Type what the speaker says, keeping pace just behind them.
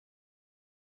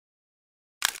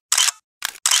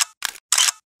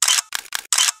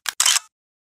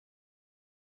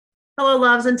Hello,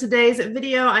 loves. In today's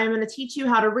video, I am going to teach you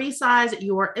how to resize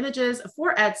your images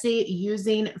for Etsy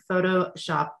using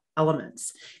Photoshop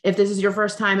elements. If this is your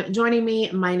first time joining me,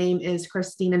 my name is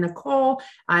Christina Nicole.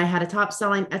 I had a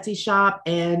top-selling Etsy shop,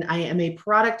 and I am a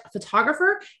product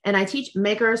photographer, and I teach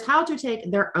makers how to take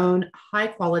their own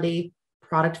high-quality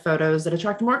product photos that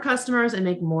attract more customers and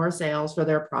make more sales for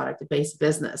their product-based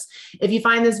business. If you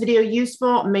find this video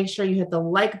useful, make sure you hit the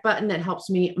like button. It helps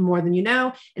me more than you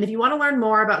know. And if you want to learn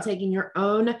more about taking your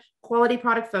own quality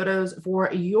product photos for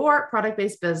your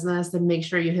product-based business, then make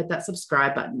sure you hit that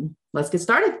subscribe button. Let's get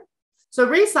started. So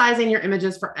resizing your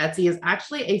images for Etsy is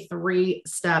actually a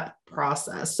three-step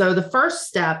process. So the first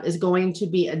step is going to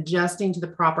be adjusting to the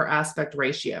proper aspect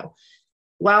ratio.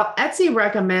 While Etsy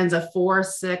recommends a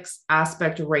 4:6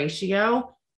 aspect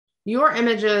ratio, your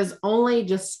images only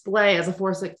display as a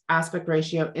 4:6 aspect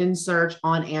ratio in search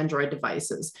on Android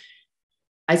devices.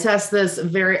 I test this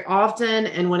very often,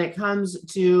 and when it comes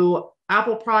to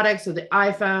Apple products, so the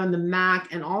iPhone, the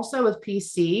Mac, and also with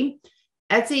PC,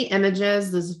 Etsy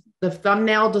images, the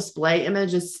thumbnail display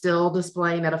image is still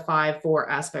displaying at a 5:4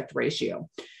 aspect ratio.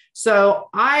 So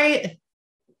I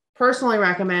personally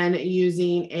recommend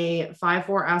using a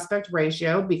 5:4 aspect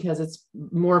ratio because it's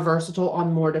more versatile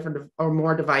on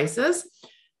more devices,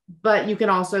 but you can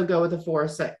also go with a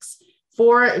 4:6.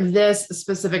 For this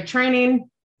specific training,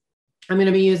 I'm going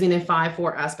to be using a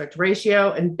 5:4 aspect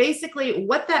ratio. And basically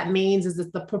what that means is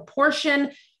that the proportion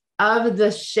of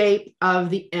the shape of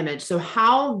the image. So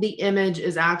how the image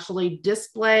is actually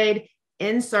displayed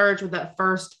in search with that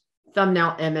first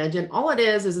thumbnail image. And all it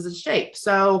is a shape.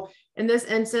 So in this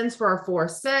instance, for a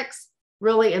 4:6,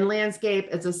 really in landscape,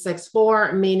 it's a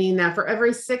 6:4, meaning that for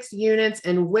every 6 units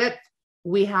in width,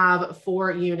 we have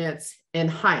 4 units in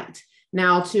height.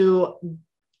 Now, to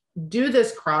do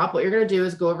this crop, what you're going to do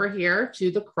is go over here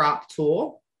to the crop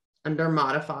tool under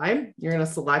modify. You're going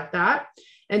to select that.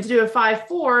 And to do a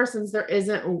 5:4, since there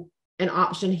isn't an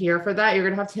option here for that, you're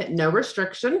going to have to hit no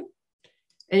restriction.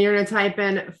 And you're going to type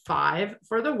in 5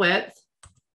 for the width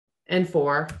and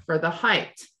 4 for the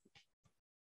height.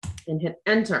 And hit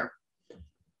enter.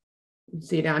 You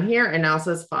see down here, and now it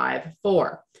says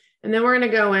 5:4. And then we're going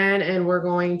to go in and we're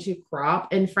going to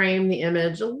crop and frame the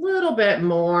image a little bit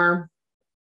more.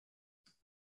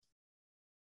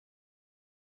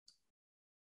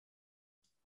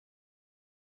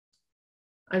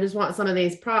 I just want some of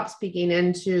these props peeking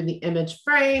into the image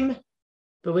frame,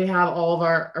 but we have all of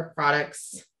our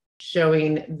products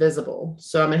showing visible.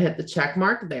 So I'm going to hit the check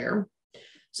mark there.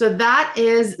 So that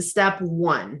is step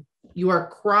 1. You are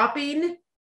cropping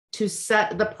to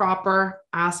set the proper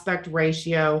aspect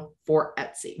ratio for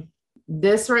Etsy.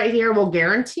 This right here will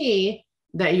guarantee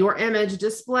that your image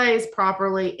displays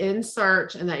properly in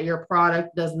search and that your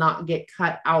product does not get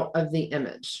cut out of the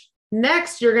image.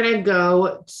 Next, you're going to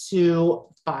go to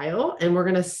File, and we're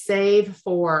going to save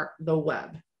for the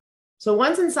web. So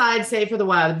once inside Save for the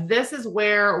Web, this is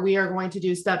where we are going to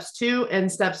do steps 2 and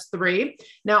steps 3.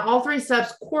 Now, all 3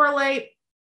 steps correlate,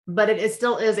 but it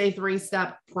still is a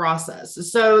 3-step process.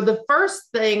 So the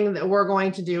first thing that we're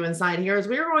going to do inside here is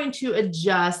we're going to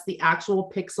adjust the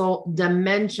actual pixel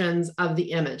dimensions of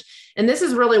the image. And this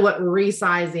is really what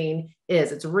resizing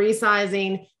is. It's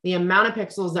resizing the amount of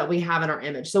pixels that we have in our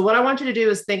image. So what I want you to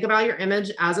do is think about your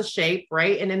image as a shape,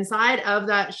 right? And inside of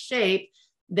that shape,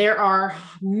 there are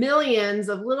millions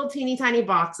of little teeny tiny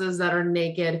boxes that are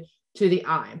naked to the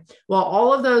eye. Well,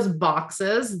 all of those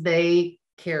boxes, they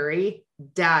carry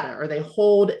data, or they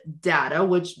hold data,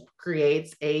 which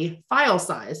creates a file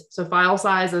size. So file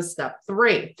size is step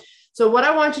 3. So what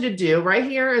I want you to do right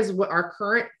here is what our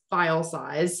current file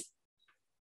size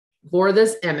for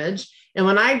this image. And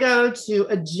when I go to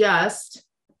adjust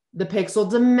the pixel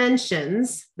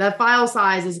dimensions, that file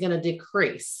size is going to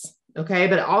decrease. Okay,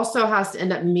 but it also has to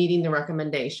end up meeting the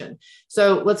recommendation.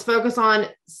 So let's focus on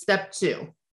step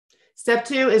 2. Step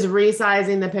 2 is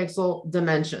resizing the pixel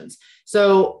dimensions.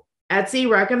 So Etsy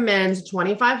recommends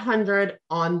 2,500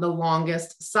 on the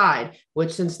longest side,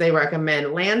 which, since they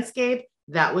recommend landscape,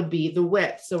 that would be the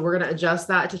width. So we're going to adjust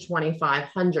that to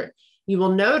 2,500. You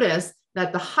will notice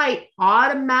that the height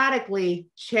automatically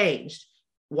changed.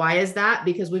 Why is that?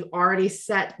 Because we've already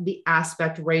set the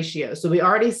aspect ratio. So we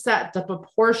already set the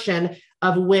proportion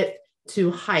of width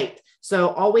to height. So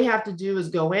all we have to do is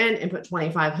go in and put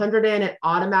 2,500 in. It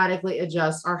automatically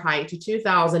adjusts our height to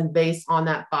 2,000 based on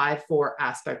that 5:4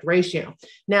 aspect ratio.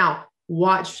 Now,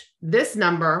 watch this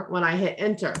number when I hit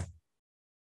enter.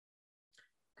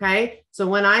 Okay, so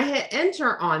when I hit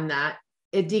enter on that,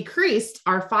 it decreased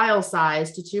our file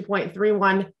size to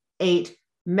 2.318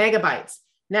 megabytes.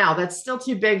 Now, that's still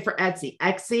too big for Etsy.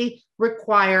 Etsy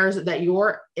requires that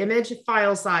your image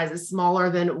file size is smaller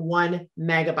than 1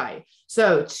 megabyte.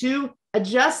 So to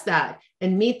adjust that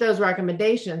and meet those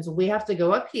recommendations, we have to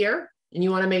go up here, and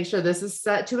you want to make sure this is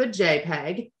set to a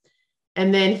JPEG.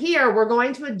 And then here, we're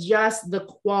going to adjust the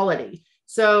quality.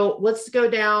 So let's go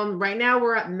down. Right now,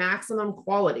 we're at maximum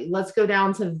quality. Let's go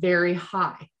down to very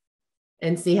high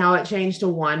and see how it changed to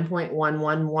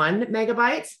 1.111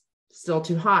 megabytes. Still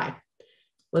too high.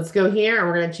 Let's go here, and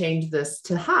we're going to change this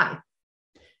to high.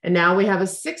 And now we have a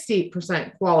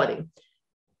 60% quality.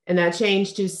 And that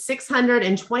changed to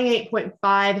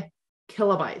 628.5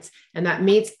 kilobytes. And that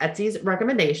meets Etsy's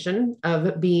recommendation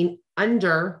of being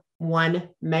under 1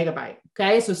 megabyte.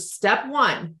 Okay, so step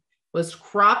one was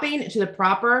cropping to the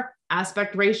proper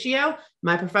aspect ratio.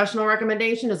 My professional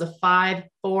recommendation is a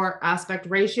 5:4 aspect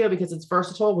ratio because it's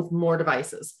versatile with more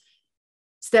devices.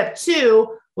 Step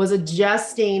two was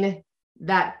adjusting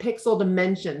that pixel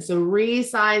dimension. So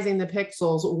resizing the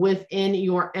pixels within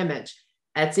your image.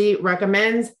 Etsy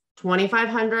recommends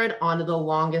 2,500 onto the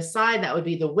longest side. That would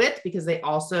be the width, because they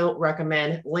also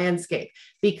recommend landscape.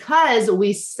 Because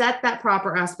we set that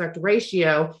proper aspect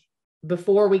ratio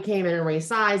before we came in and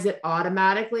resized, it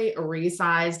automatically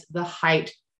resized the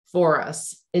height for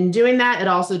us. In doing that, it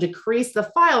also decreased the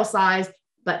file size,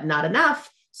 but not enough.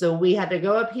 So we had to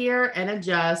go up here and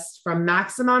adjust from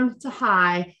maximum to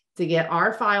high to get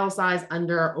our file size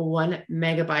under 1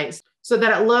 megabyte so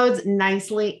that it loads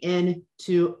nicely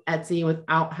into Etsy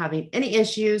without having any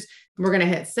issues. We're going to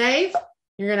hit save.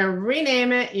 You're going to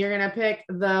rename it. You're going to pick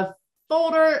the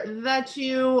folder that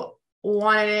you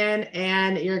want it in,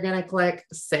 and you're going to click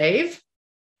save.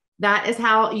 That is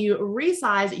how you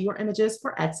resize your images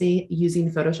for Etsy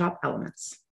using Photoshop Elements.